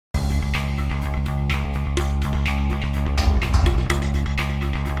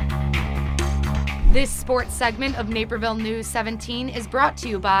This sports segment of Naperville News 17 is brought to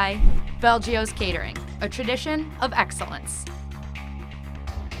you by Belgio's Catering, a tradition of excellence.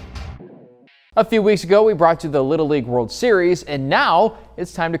 A few weeks ago, we brought you the Little League World Series, and now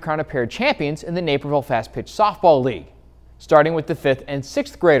it's time to crown a pair of champions in the Naperville Fast Pitch Softball League. Starting with the 5th and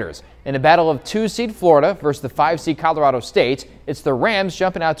 6th graders. In a battle of 2-seed Florida versus the 5-seed Colorado State, it's the Rams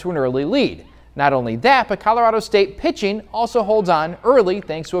jumping out to an early lead. Not only that, but Colorado State pitching also holds on early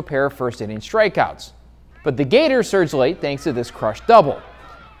thanks to a pair of first-inning strikeouts. But the Gators surge late thanks to this crushed double.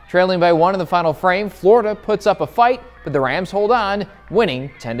 Trailing by 1 in the final frame, Florida puts up a fight, but the Rams hold on, winning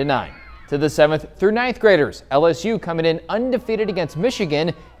 10-9. To the 7th through 9th graders, LSU coming in undefeated against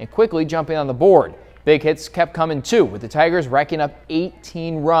Michigan and quickly jumping on the board. Big hits kept coming too, with the Tigers racking up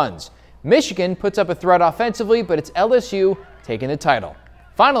 18 runs. Michigan puts up a threat offensively, but it's LSU taking the title.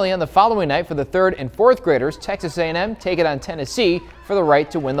 Finally, on the following night for the 3rd and 4th graders, Texas A&M take it on Tennessee for the right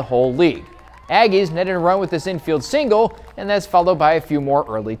to win the whole league. Aggies netted a run with this infield single, and that's followed by a few more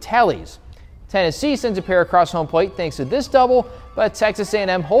early tallies. Tennessee sends a pair across home plate thanks to this double, but Texas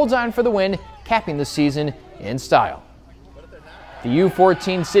A&M holds on for the win, capping the season in style. The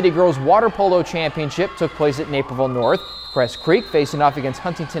U14 City Girls Water Polo Championship took place at Naperville North. Crest Creek facing off against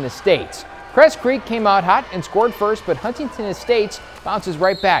Huntington Estates. Crest Creek came out hot and scored first, but Huntington Estates bounces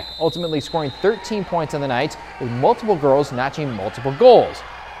right back, ultimately scoring 13 points on the night, with multiple girls notching multiple goals.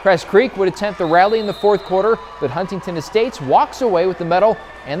 Crest Creek would attempt the rally in the 4th quarter, but Huntington Estates walks away with the medal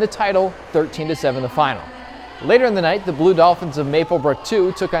and the title, 13-7 the final. Later in the night, the Blue Dolphins of Maplebrook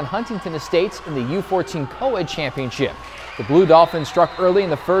II took on Huntington Estates in the U14 Co-Ed Championship. The Blue Dolphins struck early in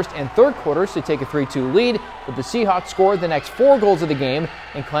the 1st and 3rd quarters to take a 3-2 lead, but the Seahawks scored the next 4 goals of the game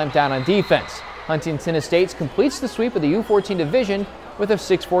and clamped down on defense. Huntington Estates completes the sweep of the U14 division with a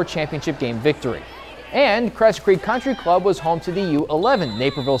 6-4 championship game victory. And Crest Creek Country Club was home to the U11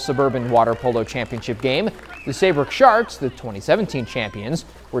 Naperville Suburban Water Polo Championship game. The Saybrook Sharks, the 2017 champions,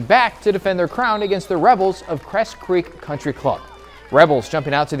 were back to defend their crown against the Rebels of Crest Creek Country Club. Rebels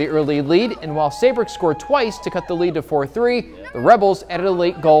jumping out to the early lead, and while Saybrook scored twice to cut the lead to 4-3, the Rebels added a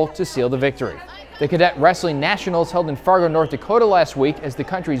late goal to seal the victory. The Cadet Wrestling Nationals held in Fargo, North Dakota last week as the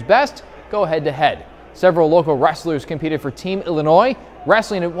country's best go head-to-head. Several local wrestlers competed for Team Illinois.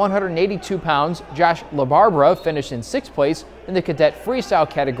 Wrestling at 182 pounds, Josh LaBarbera finished in 6th place in the Cadet Freestyle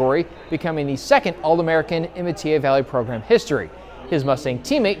category, becoming the 2nd All-American in Metea Valley program history. His Mustang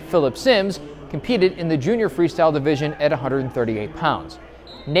teammate, Philip Sims, competed in the Junior Freestyle division at 138 pounds.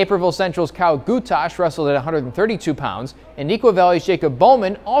 Naperville Central's Kyle Gutash wrestled at 132 pounds, and Neuqua Valley's Jacob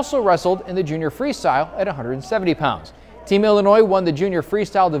Bowman also wrestled in the Junior Freestyle at 170 pounds. Team Illinois won the Junior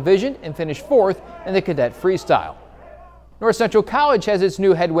Freestyle division and finished 4th in the Cadet Freestyle. North Central College has its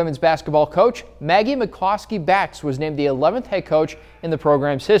new head women's basketball coach. Maggie McCloskey-Bax was named the 11th head coach in the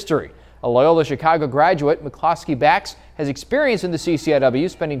program's history. A Loyola Chicago graduate, McCloskey-Bax has experience in the CCIW,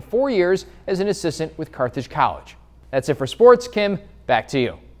 spending 4 years as an assistant with Carthage College. That's it for sports. Kim, back to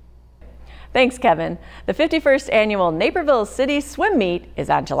you. Thanks, Kevin. The 51st annual Naperville City Swim Meet is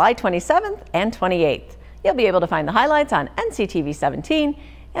on July 27th and 28th. You'll be able to find the highlights on NCTV 17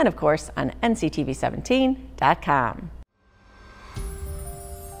 and, of course, on nctv17.com.